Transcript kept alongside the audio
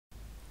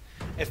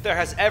If there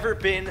has ever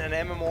been an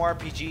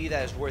MMORPG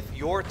that is worth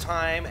your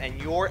time and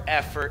your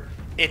effort,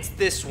 it's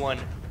this one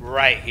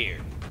right here.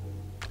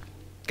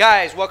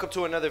 Guys, welcome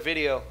to another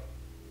video.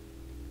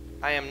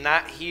 I am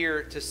not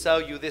here to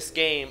sell you this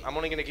game. I'm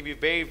only going to give you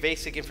very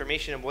basic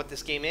information of what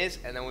this game is,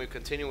 and then we'll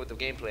continue with the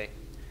gameplay.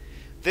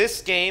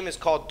 This game is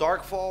called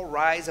Darkfall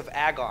Rise of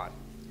Agon.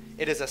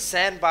 It is a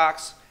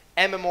sandbox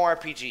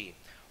MMORPG,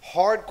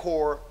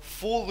 hardcore,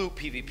 full loop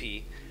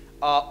PvP,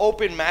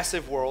 open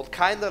massive world,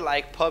 kind of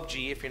like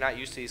PUBG if you're not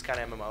used to these kind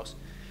of MMOs.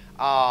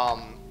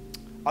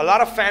 A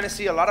lot of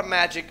fantasy, a lot of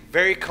magic,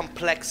 very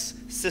complex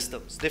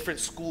systems,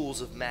 different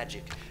schools of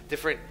magic,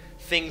 different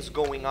things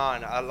going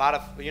on, a lot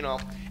of, you know,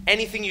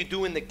 anything you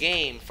do in the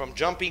game, from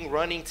jumping,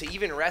 running, to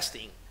even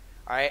resting,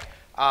 all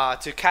right,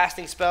 to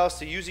casting spells,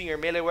 to using your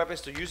melee weapons,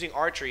 to using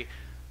archery,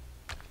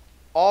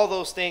 all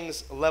those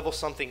things level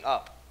something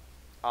up.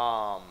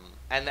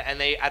 And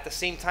they, at the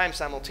same time,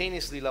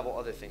 simultaneously level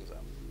other things up.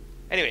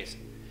 Anyways,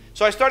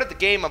 so I started the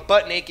game, I'm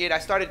butt naked, I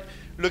started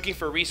looking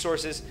for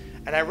resources,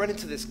 and I run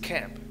into this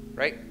camp,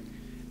 right?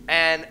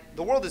 And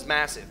the world is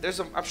massive.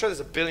 I'm sure there's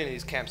a billion of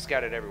these camps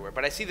scattered everywhere,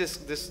 but I see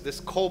this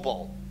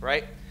kobold,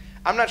 right?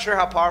 I'm not sure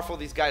how powerful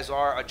these guys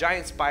are. A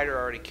giant spider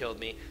already killed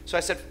me, so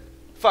I said,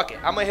 fuck it,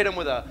 I'm gonna hit him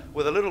with a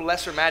little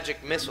lesser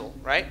magic missile,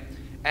 right?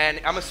 And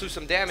I'm gonna do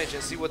some damage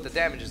and see what the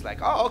damage is like.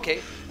 Oh,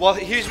 okay. Well,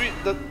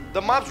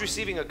 the mob's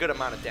receiving a good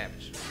amount of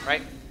damage,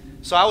 right?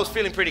 So I was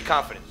feeling pretty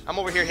confident. I'm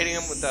over here hitting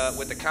him with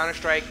the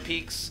Counter-Strike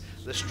peaks,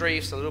 the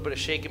strafes, a little bit of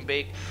shake and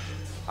bake,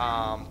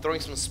 throwing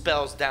some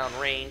spells down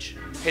range,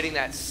 hitting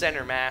that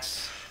center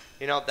mass,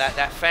 you know,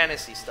 that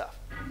fantasy stuff.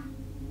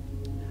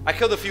 I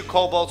killed a few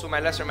kobolds with my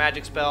lesser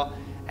magic spell,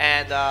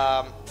 and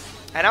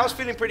I was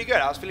feeling pretty good.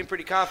 I was feeling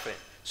pretty confident.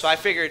 So I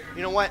figured,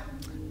 you know what?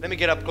 Let me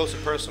get up close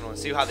and personal and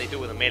see how they do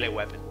with a melee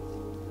weapon.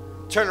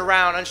 Turn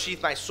around,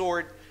 unsheath my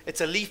sword. It's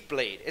a leaf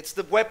blade. It's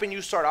the weapon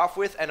you start off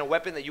with, and a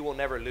weapon that you will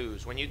never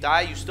lose. When you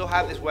die, you still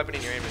have this weapon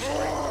in your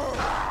inventory.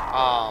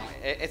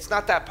 It's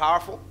not that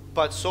powerful,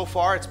 but so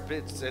far it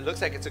looks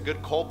like it's a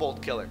good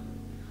kobold killer.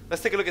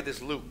 Let's take a look at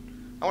this loot.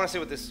 I want to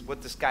see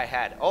what this guy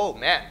had. Oh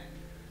man,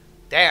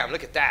 damn!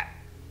 Look at that.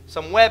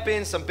 Some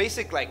weapons, some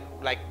basic like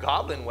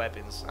goblin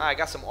weapons. I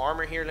got some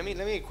armor here. Let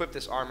me equip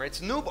this armor.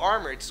 It's noob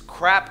armor. It's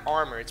crap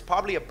armor. It's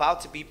probably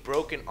about to be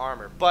broken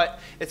armor,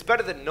 but it's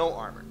better than no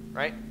armor,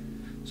 right?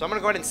 So I'm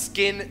gonna go ahead and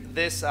skin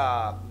this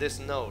this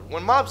node.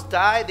 When mobs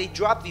die, they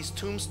drop these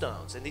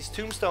tombstones, and these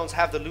tombstones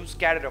have the loot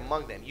scattered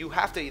among them. You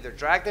have to either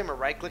drag them or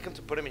right-click them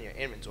to put them in your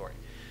inventory.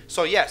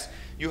 So yes,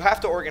 you have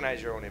to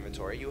organize your own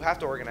inventory. You have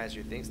to organize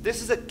your things.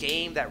 This is a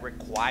game that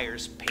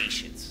requires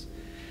patience.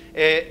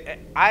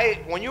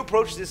 When you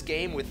approach this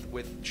game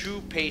with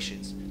true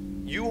patience,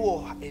 you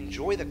will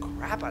enjoy the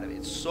crap out of it.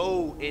 It's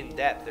so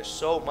in-depth. There's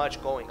so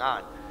much going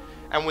on.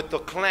 And with the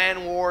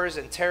clan wars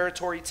and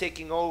territory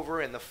taking over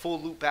and the full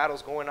loot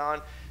battles going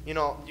on, you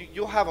know,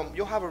 you'll have a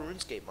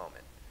RuneScape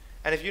moment.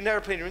 And if you've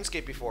never played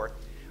RuneScape before,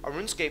 a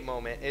RuneScape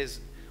moment is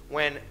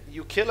when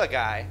you kill a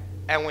guy,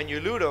 and when you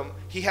loot him,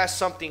 he has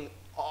something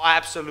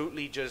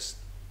absolutely just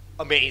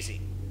amazing.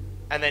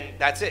 And then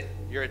that's it.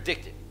 You're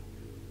addicted.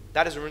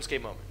 That is a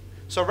RuneScape moment.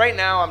 So right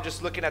now, I'm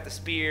just looking at the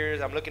spears.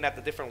 I'm looking at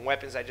the different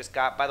weapons I just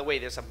got. By the way,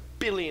 there's a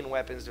billion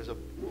weapons. There's a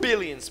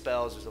billion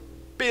spells. There's a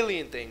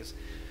billion things.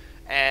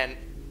 And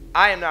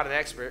I am not an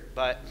expert,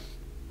 but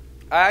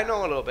I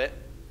know a little bit.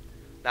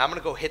 Now I'm going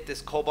to go hit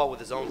this kobold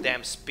with his own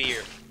damn spear.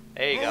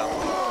 There you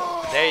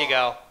go. There you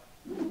go.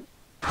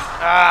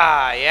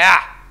 Ah,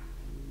 yeah.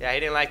 Yeah, he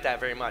didn't like that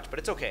very much, but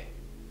it's okay.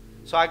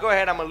 So I go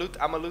ahead, I'm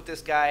gonna loot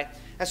this guy.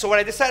 And so what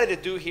I decided to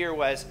do here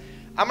was,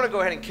 I'm going to go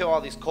ahead and kill all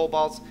these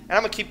kobolds, and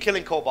I'm going to keep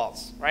killing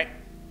kobolds, right?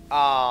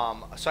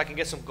 So I can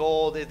get some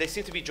gold. They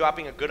seem to be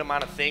dropping a good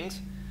amount of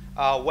things,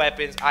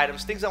 weapons,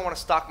 items, things I want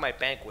to stock my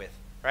bank with,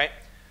 right?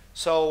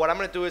 So what I'm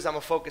going to do is I'm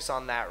going to focus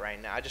on that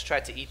right now. I just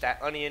tried to eat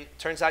that onion.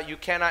 Turns out you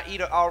cannot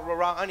eat a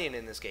raw onion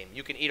in this game.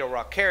 You can eat a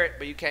raw carrot,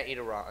 but you can't eat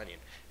a raw onion.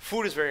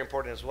 Food is very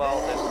important as well.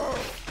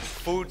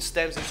 Food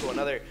stems into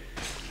another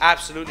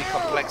absolutely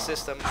complex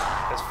system,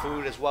 because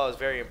food as well is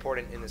very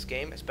important in this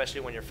game,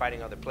 especially when you're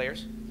fighting other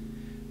players.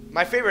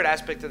 My favorite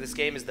aspect of this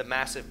game is the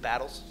massive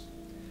battles.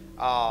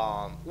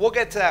 We'll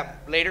get to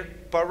that later,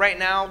 but right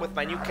now with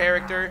my new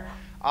character,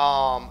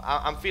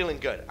 I'm feeling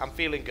good. I'm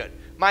feeling good.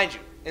 Mind you,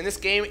 in this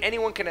game,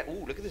 anyone can...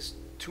 Ooh, look at this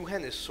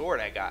two-handed sword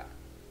I got.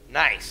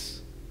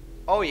 Nice.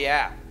 Oh,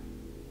 yeah.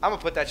 I'm going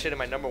to put that shit in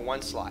my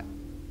 #1 slot.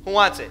 Who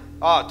wants it?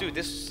 Oh, dude,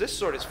 this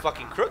sword is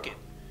fucking crooked.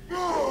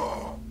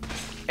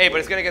 Hey, but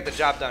it's going to get the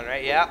job done,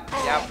 right? Yeah,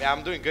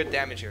 I'm doing good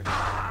damage here.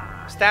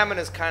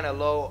 Stamina's kind of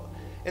low.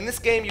 In this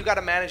game, you got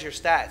to manage your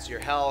stats.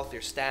 Your health,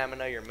 your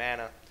stamina, your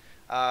mana.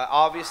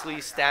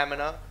 Obviously,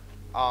 stamina,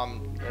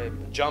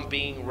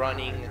 jumping,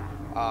 running,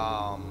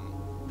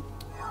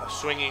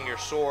 swinging your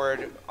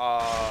sword,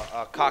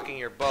 cocking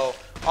your bow,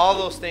 all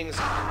those things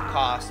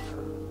cost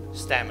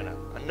stamina.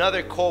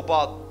 Another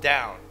kobold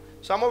down.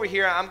 So I'm over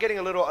here. I'm getting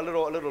a little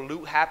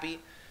loot happy,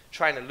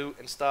 trying to loot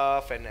and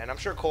stuff, and I'm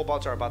sure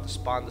kobolds are about to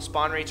spawn. The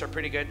spawn rates are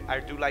pretty good. I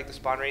do like the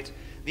spawn rates.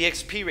 The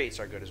XP rates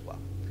are good as well.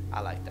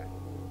 I like that.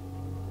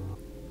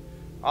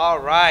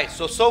 Alright,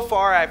 so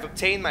far I've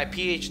obtained my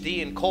PhD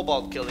in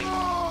kobold killing.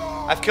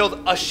 I've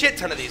killed a shit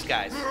ton of these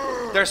guys.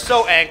 They're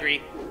so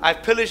angry.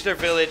 I've pillaged their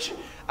village.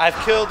 I've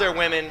killed their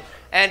women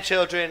and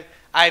children.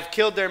 I've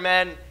killed their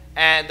men,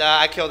 and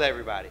I killed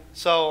everybody.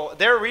 So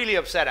they're really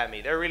upset at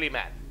me. They're really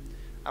mad.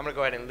 I'm going to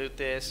go ahead and loot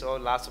this. Oh,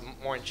 lots of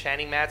more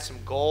enchanting mats, some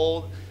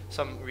gold,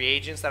 some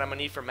reagents that I'm going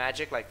to need for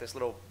magic, like this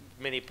little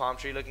mini palm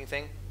tree looking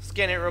thing.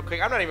 Scan it real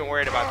quick. I'm not even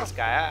worried about this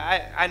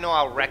guy. I know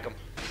I'll wreck him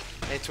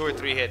in 2 or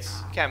 3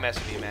 hits. Can't mess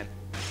with you, man.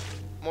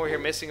 More here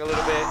missing a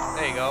little bit.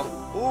 There you go.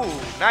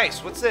 Ooh,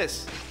 nice. What's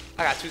this?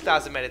 I got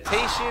 2,000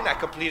 meditation. I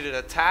completed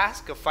a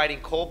task of fighting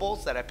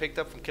kobolds that I picked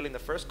up from killing the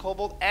first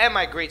kobold, and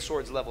my great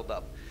sword's leveled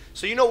up.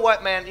 So you know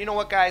what, man? You know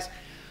what, guys?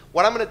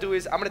 What I'm going to do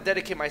is I'm going to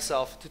dedicate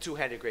myself to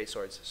 2-handed great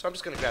swords. So I'm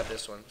just going to grab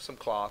this one, some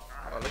cloth.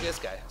 Oh, look at this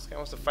guy. This guy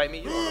wants to fight me.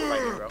 You don't want to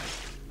fight me, bro.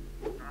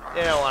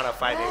 You don't want to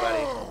fight me,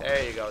 buddy.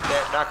 There you go.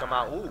 There, knock him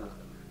out. Ooh.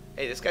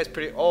 Hey, this guy's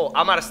pretty... Oh,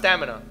 I'm out of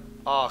stamina.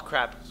 Oh,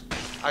 crap.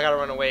 I got to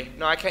run away.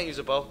 No, I can't use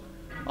a bow.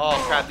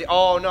 Oh, crap.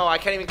 Oh, no, I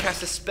can't even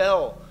cast a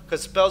spell.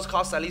 Because spells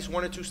cost at least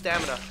 1 or 2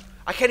 stamina.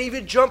 I can't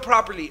even jump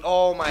properly.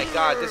 Oh, my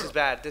God. This is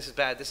bad. This is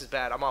bad. This is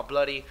bad. I'm all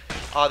bloody.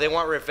 Oh, they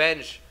want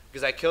revenge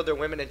because I killed their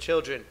women and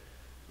children.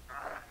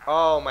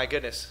 Oh, my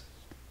goodness.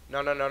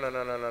 No, no, no, no,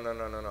 no, no, no, no,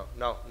 no, no, no.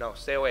 No, no.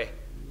 Stay away.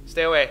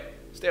 Stay away.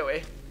 Stay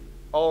away.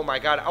 Oh, my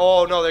God.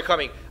 Oh, no, they're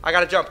coming. I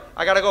got to jump.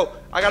 I got to go.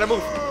 I got to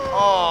move.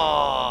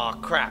 Oh,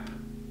 crap.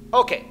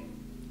 Okay.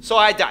 So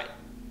I died.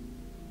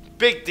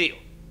 Big deal,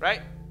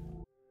 right?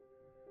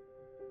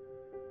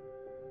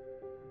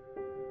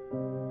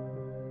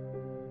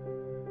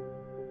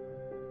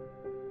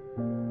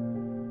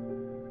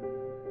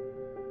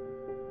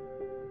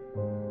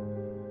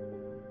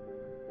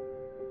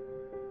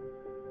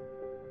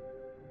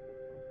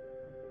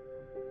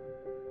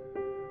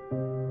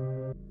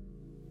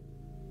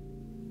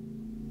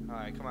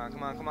 Alright, come on,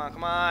 come on, come on,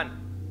 come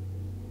on.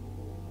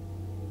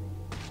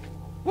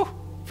 Woo!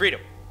 Freedom.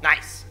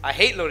 Nice. I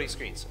hate loading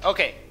screens.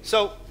 Okay,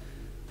 so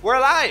we're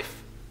alive.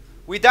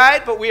 We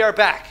died, but we are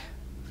back.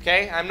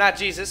 Okay, I'm not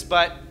Jesus,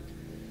 but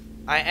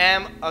I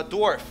am a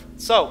dwarf.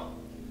 So,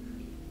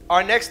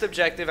 our next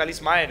objective, at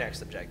least my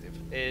next objective,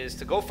 is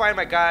to go find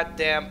my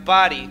goddamn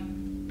body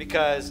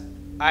because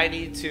I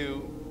need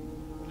to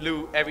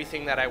loot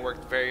everything that I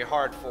worked very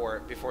hard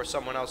for before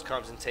someone else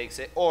comes and takes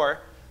it, or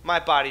my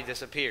body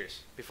disappears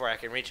before I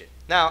can reach it.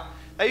 Now,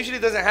 that usually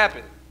doesn't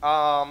happen.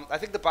 I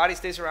think the body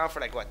stays around for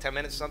like, what, 10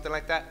 minutes or something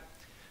like that?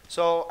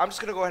 So I'm just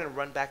going to go ahead and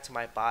run back to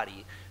my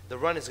body. The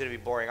run is going to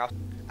be boring.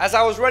 As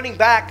I was running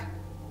back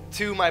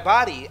to my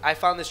body, I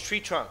found this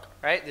tree trunk,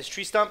 right? This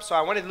tree stump. So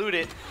I wanted to loot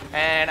it,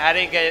 and I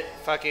didn't get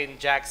fucking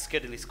jack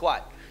skiddly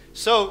squat.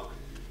 So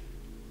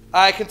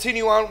I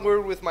continue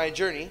onward with my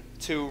journey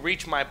to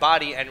reach my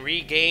body and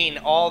regain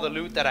all the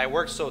loot that I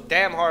worked so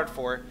damn hard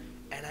for.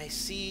 And I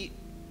see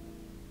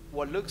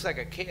what looks like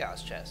a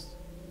chaos chest.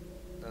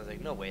 I was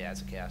like, no way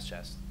that's a chaos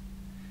chest.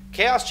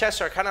 Chaos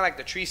chests are kind of like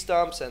the tree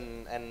stumps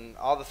and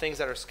all the things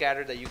that are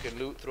scattered that you can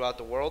loot throughout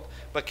the world.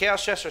 But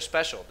chaos chests are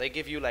special. They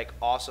give you like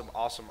awesome,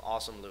 awesome,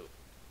 awesome loot.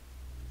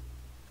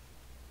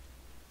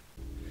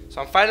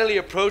 So I'm finally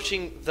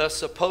approaching the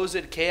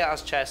supposed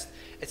chaos chest.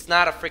 It's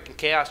not a freaking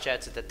chaos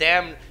chest. It's a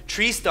damn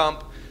tree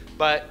stump.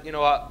 But you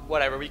know what?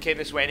 Whatever. We came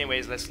this way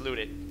anyways. Let's loot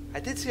it. I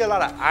did see a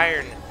lot of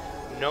iron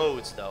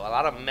nodes though, a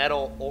lot of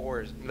metal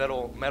ores,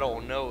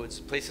 metal nodes,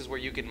 places where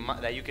you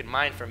can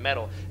mine for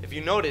metal. If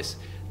you notice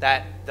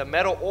that the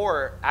metal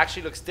ore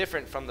actually looks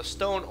different from the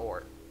stone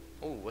ore.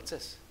 Ooh, what's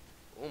this?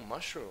 Ooh,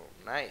 mushroom.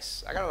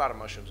 Nice. I got a lot of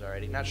mushrooms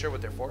already. Not sure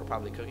what they're for.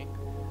 Probably cooking.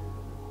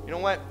 You know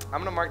what? I'm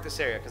gonna mark this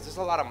area because there's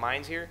a lot of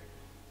mines here.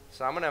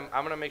 So I'm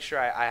gonna make sure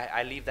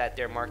I leave that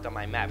there marked on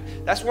my map.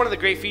 That's one of the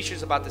great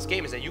features about this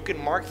game is that you can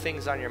mark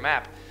things on your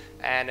map,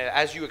 and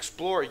as you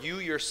explore, you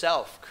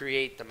yourself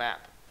create the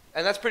map.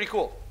 And that's pretty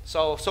cool.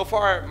 So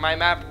far, my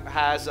map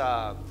has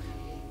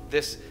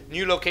this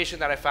new location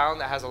that I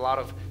found that has a lot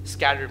of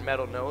scattered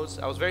metal nodes.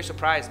 I was very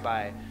surprised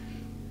by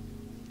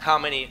how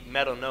many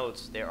metal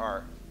nodes there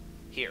are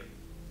here.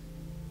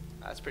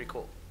 That's pretty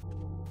cool.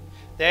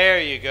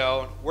 There you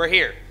go. We're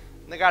here.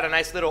 They got a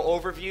nice little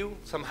overview,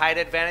 some height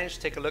advantage.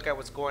 Take a look at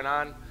what's going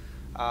on.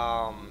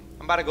 I'm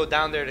about to go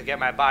down there to get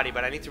my body,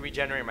 but I need to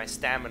regenerate my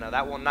stamina.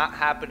 That will not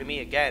happen to me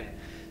again.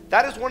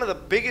 That is one of the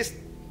biggest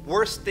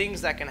worst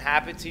things that can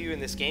happen to you in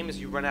this game is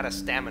you run out of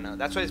stamina.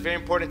 That's why it's very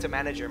important to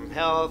manage your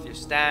health, your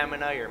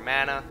stamina, your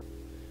mana.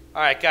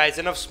 Alright guys,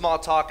 enough small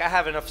talk. I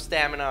have enough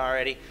stamina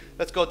already.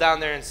 Let's go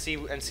down there and see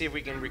if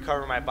we can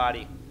recover my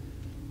body.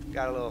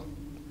 Got a little...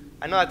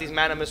 I know that these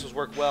mana missiles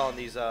work well on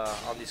these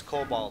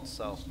kobolds,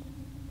 so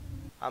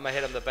I'm gonna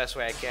hit them the best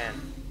way I can.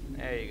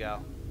 There you go.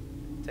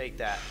 Take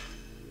that.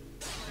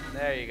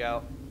 There you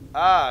go.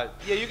 Yeah,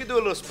 you can do a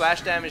little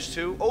splash damage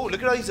too. Oh,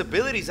 look at all these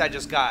abilities I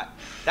just got.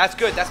 That's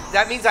good.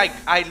 That means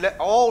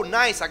oh,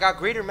 nice. I got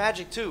greater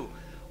magic too.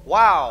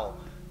 Wow.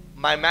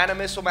 My mana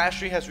missile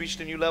mastery has reached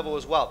a new level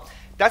as well.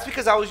 That's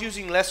because I was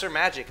using lesser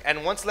magic.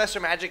 And once lesser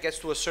magic gets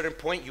to a certain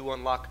point, you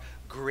unlock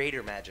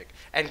greater magic.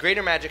 And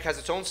greater magic has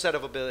its own set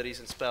of abilities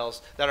and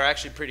spells that are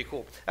actually pretty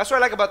cool. That's what I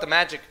like about the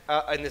magic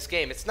in this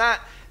game. It's not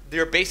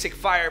your basic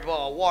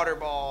fireball, water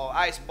ball,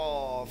 ice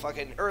ball,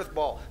 fucking earth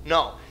ball.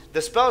 No,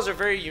 the spells are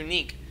very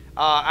unique.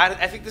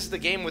 I think this is the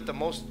game with the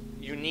most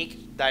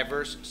unique,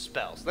 diverse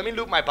spells. Let me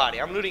loot my body.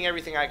 I'm looting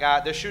everything I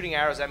got. They're shooting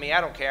arrows at me. I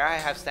don't care. I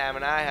have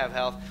stamina. I have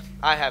health.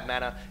 I have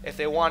mana. If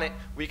they want it,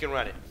 we can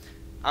run it.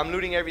 I'm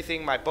looting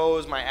everything, my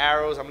bows, my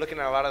arrows. I'm looking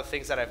at a lot of the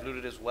things that I've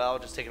looted as well,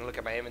 just taking a look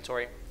at my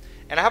inventory.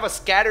 And I have a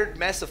scattered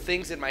mess of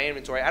things in my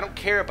inventory. I don't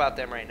care about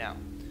them right now.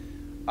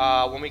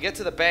 When we get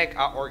to the bank,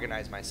 I'll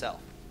organize myself.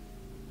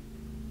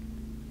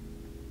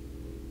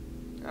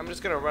 I'm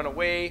just going to run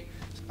away.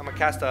 I'm going to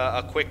cast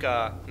a quick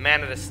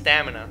mana to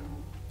stamina.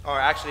 Or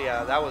actually,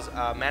 that was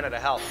mana to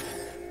health.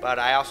 But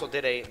I also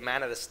did a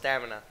mana to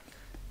stamina.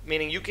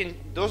 Meaning you can,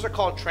 those are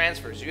called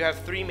transfers. You have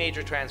 3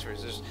 major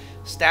transfers. There's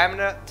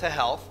stamina to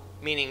health,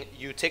 meaning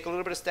you take a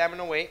little bit of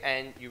stamina away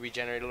and you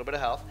regenerate a little bit of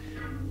health.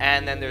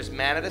 And then there's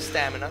mana to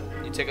stamina.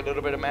 You take a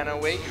little bit of mana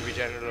away, you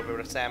regenerate a little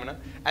bit of stamina.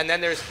 And then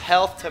there's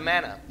health to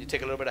mana. You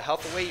take a little bit of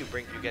health away, you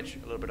get a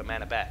little bit of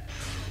mana back.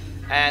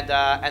 And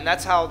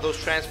that's how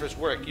those transfers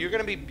work. You're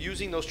going to be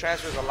using those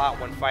transfers a lot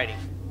when fighting.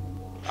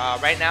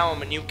 Right now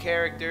I'm a new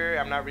character.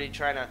 I'm not really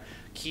trying to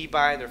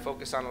keybind or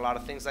focus on a lot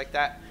of things like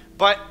that.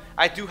 But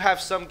I do have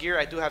some gear.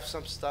 I do have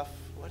some stuff.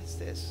 What is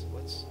this?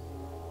 What's...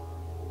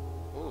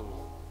 Ooh.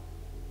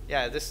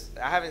 Yeah, this...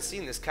 I haven't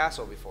seen this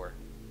castle before.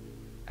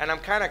 And I'm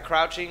kind of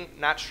crouching,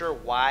 not sure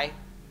why.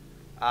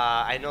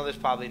 I know there's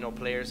probably no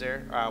players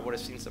there. I would have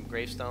seen some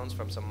gravestones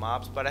from some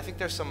mobs. But I think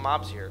there's some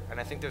mobs here. And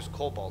I think there's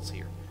kobolds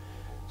here.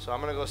 So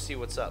I'm going to go see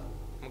what's up.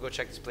 I'm going to go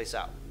check this place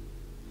out.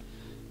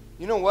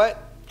 You know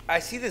what? I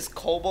see this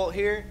kobold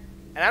here.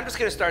 And I'm just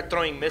going to start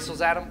throwing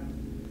missiles at him.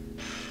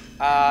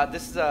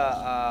 This is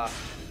a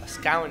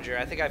scavenger.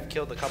 I think I've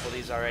killed a couple of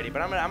these already.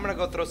 But I'm gonna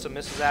go throw some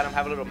missiles at him.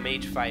 Have a little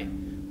mage fight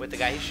with the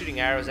guy. He's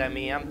shooting arrows at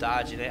me. I'm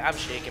dodging it. I'm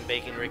shaking,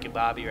 baking Rick and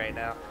Bobby right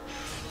now.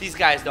 These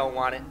guys don't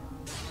want it.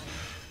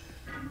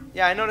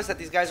 Yeah, I noticed that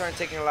these guys aren't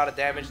taking a lot of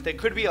damage. There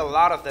could be a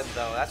lot of them,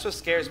 though. That's what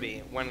scares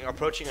me. When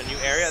approaching a new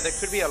area, there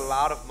could be a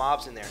lot of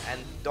mobs in there. And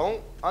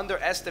don't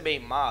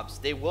underestimate mobs.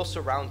 They will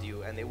surround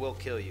you, and they will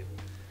kill you.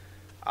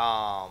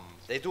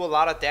 They do a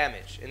lot of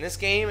damage. In this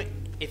game,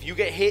 if you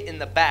get hit in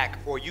the back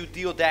or you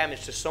deal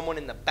damage to someone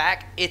in the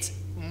back, it's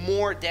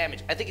more damage.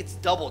 I think it's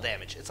double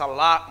damage. It's a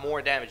lot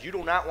more damage. You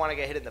do not want to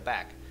get hit in the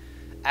back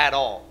at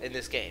all in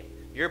this game.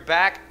 Your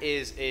back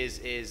is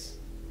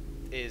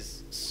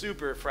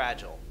super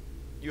fragile.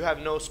 You have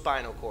no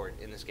spinal cord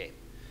in this game.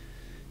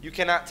 You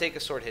cannot take a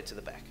sword hit to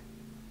the back.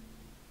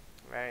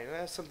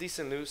 Right, some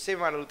decent loot. Same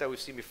amount of loot that we've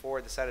seen before.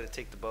 Decided to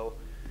take the bow.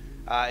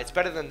 It's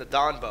better than the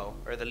dawn bow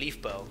or the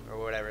leaf bow or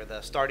whatever,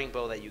 the starting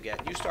bow that you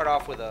get. You start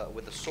off with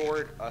a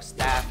sword, a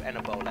staff, and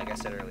a bow, like I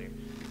said earlier.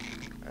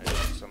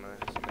 Some of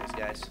these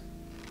guys.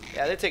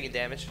 Yeah, they're taking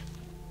damage.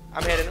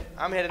 I'm hitting them.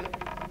 I'm hitting them.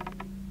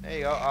 There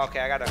you go. Okay,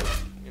 I gotta,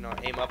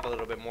 aim up a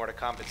little bit more to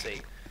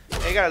compensate.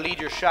 And you gotta lead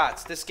your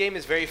shots. This game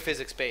is very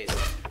physics-based.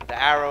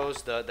 The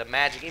arrows, the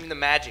magic, even the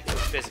magic is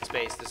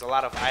physics-based. There's a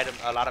lot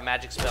of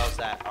magic spells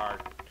that are,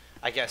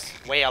 I guess,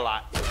 weigh a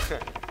lot.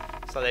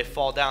 So they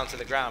fall down to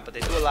the ground, but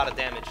they do a lot of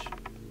damage.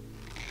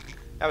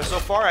 Yeah, but so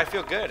far I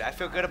feel good. I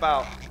feel good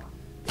about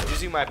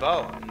using my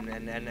bow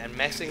and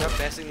messing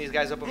these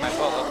guys up with my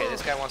bow. Okay,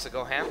 this guy wants to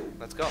go ham.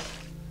 Let's go.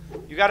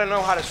 You got to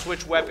know how to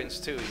switch weapons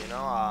too.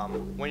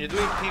 When you're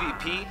doing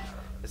PvP,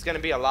 it's gonna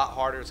be a lot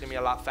harder. It's gonna be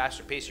a lot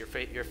faster pace.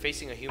 You're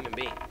facing a human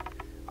being.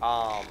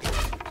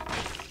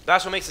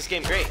 That's what makes this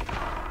game great.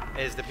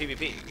 Is the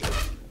PvP.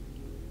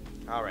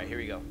 All right, here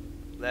we go.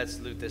 Let's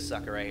loot this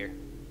sucker right here.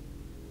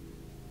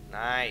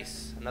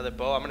 Nice. Another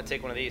bow. I'm going to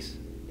take one of these.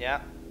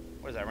 Yeah.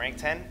 What is that, rank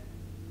 10?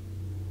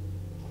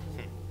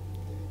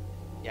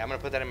 Yeah, I'm going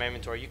to put that in my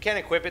inventory. You can't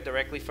equip it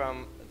directly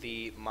from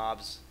the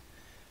mob's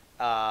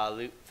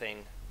loot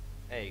thing.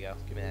 There you go.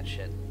 Give me that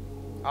shit.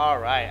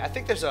 Alright. I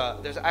think there's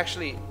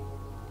actually...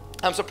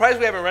 I'm surprised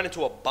we haven't run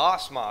into a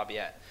boss mob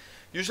yet.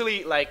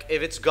 Usually, like,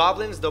 if it's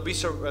goblins, they'll be...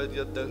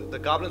 the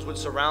goblins would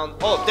surround...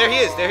 Oh, there he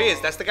is. There he is.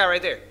 That's the guy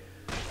right there.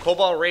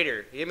 Cobalt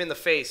Raider. Hit him in the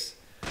face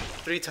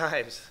 3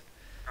 times.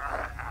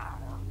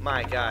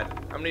 My god.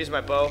 I'm gonna use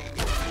my bow.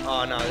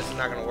 Oh no, this is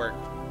not gonna work.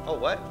 Oh,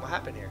 what? What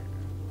happened here?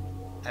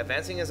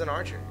 Advancing as an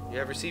archer. You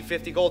have received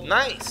 50 gold.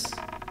 Nice!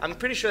 I'm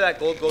pretty sure that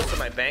gold goes to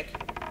my bank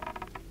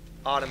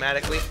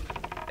automatically.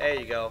 There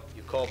you go,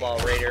 you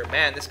Cobalt Raider.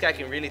 Man, this guy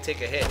can really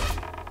take a hit.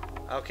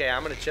 Okay,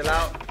 I'm gonna chill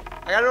out.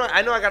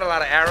 I know I got a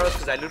lot of arrows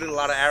because I looted a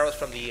lot of arrows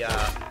from the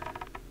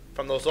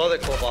from those other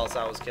kobolds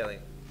I was killing.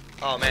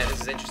 Oh man,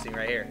 this is interesting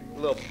right here.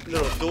 Little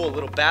duel,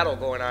 little battle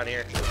going on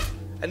here.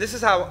 And this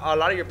is how a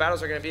lot of your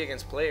battles are going to be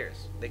against players.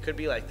 They could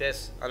be like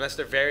this, unless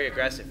they're very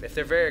aggressive. If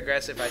they're very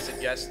aggressive, I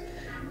suggest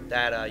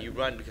that you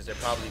run because they're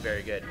probably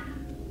very good.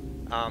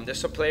 There's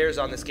some players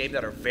on this game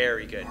that are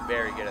very good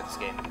at this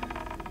game.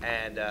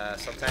 And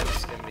sometimes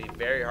it's going to be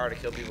very hard to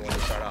kill people when you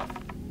start off.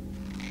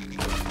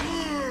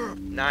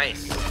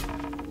 Nice.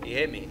 He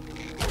hit me.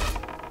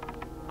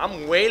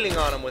 I'm wailing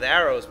on him with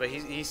arrows, but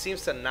he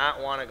seems to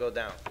not want to go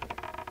down.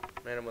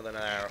 Hit him with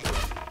another arrow.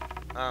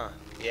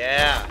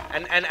 Yeah.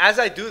 And as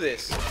I do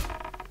this,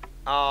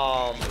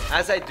 I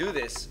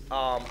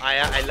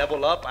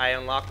level up. I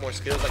unlock more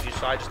skills. Like you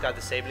saw, I just got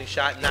disabling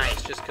shot.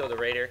 Nice. Just killed the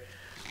raider.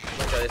 I'm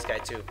gonna kill this guy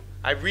too.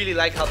 I really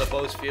like how the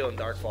bows feel in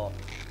Darkfall.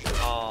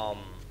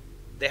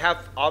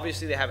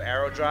 Obviously they have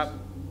arrow drop.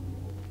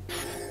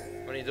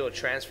 When you do a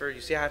transfer, you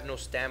see I have no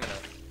stamina.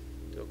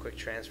 Do a quick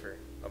transfer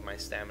of my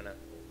stamina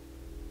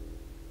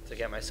to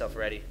get myself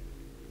ready.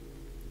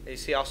 And you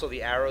see also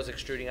the arrows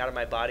extruding out of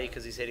my body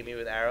because he's hitting me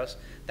with arrows.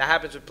 That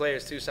happens with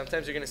players too.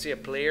 Sometimes you're going to see a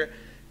player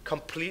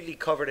completely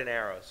covered in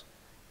arrows.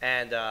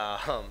 And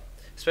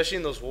especially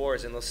in those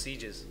wars, in those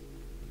sieges.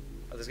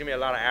 There's going to be a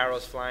lot of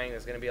arrows flying.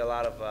 There's going to be a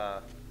lot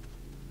of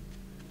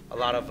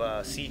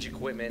siege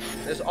equipment.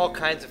 There's all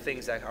kinds of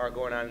things that are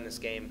going on in this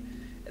game.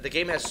 The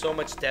game has so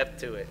much depth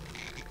to it.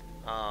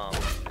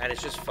 And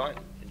it's just fun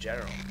in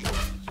general.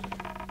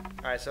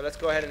 Alright, so let's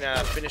go ahead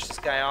and finish this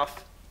guy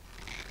off.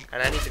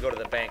 And I need to go to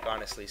the bank,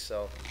 honestly,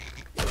 so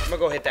I'm going to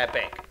go hit that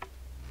bank.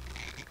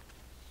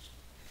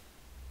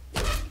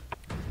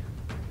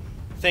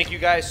 Thank you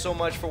guys so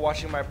much for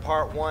watching my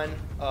part 1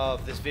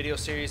 of this video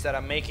series that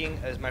I'm making.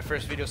 It's my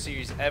first video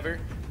series ever.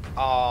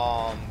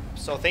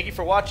 So thank you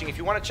for watching. If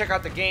you want to check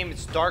out the game,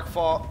 it's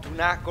Darkfall. Do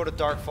not go to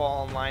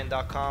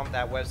darkfallonline.com.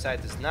 That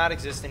website does not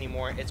exist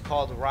anymore. It's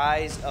called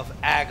Rise of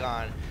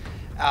Agon.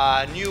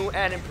 New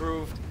and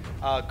improved.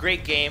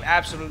 Great game.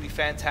 Absolutely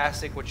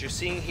fantastic. What you're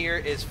seeing here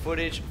is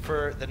footage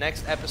for the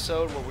next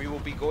episode where we will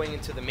be going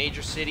into the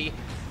major city.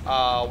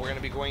 We're going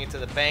to be going into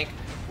the bank.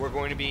 We're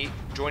going to be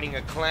joining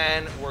a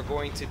clan. We're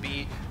going to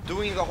be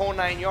doing the whole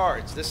 9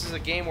 yards. This is a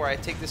game where I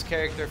take this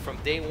character from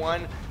day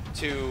 1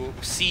 to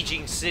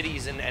sieging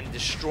cities and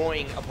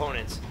destroying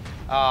opponents.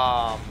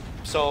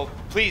 So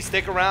please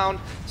stick around,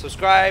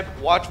 subscribe,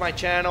 watch my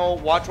channel,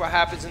 watch what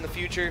happens in the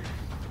future.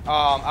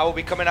 I will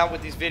be coming out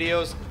with these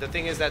videos. The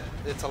thing is that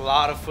it's a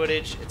lot of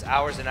footage. It's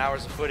hours and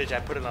hours of footage.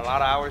 I put in a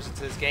lot of hours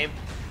into this game.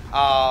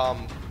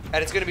 And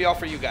it's going to be all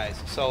for you guys.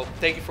 So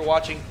thank you for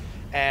watching,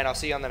 and I'll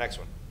see you on the next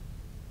one.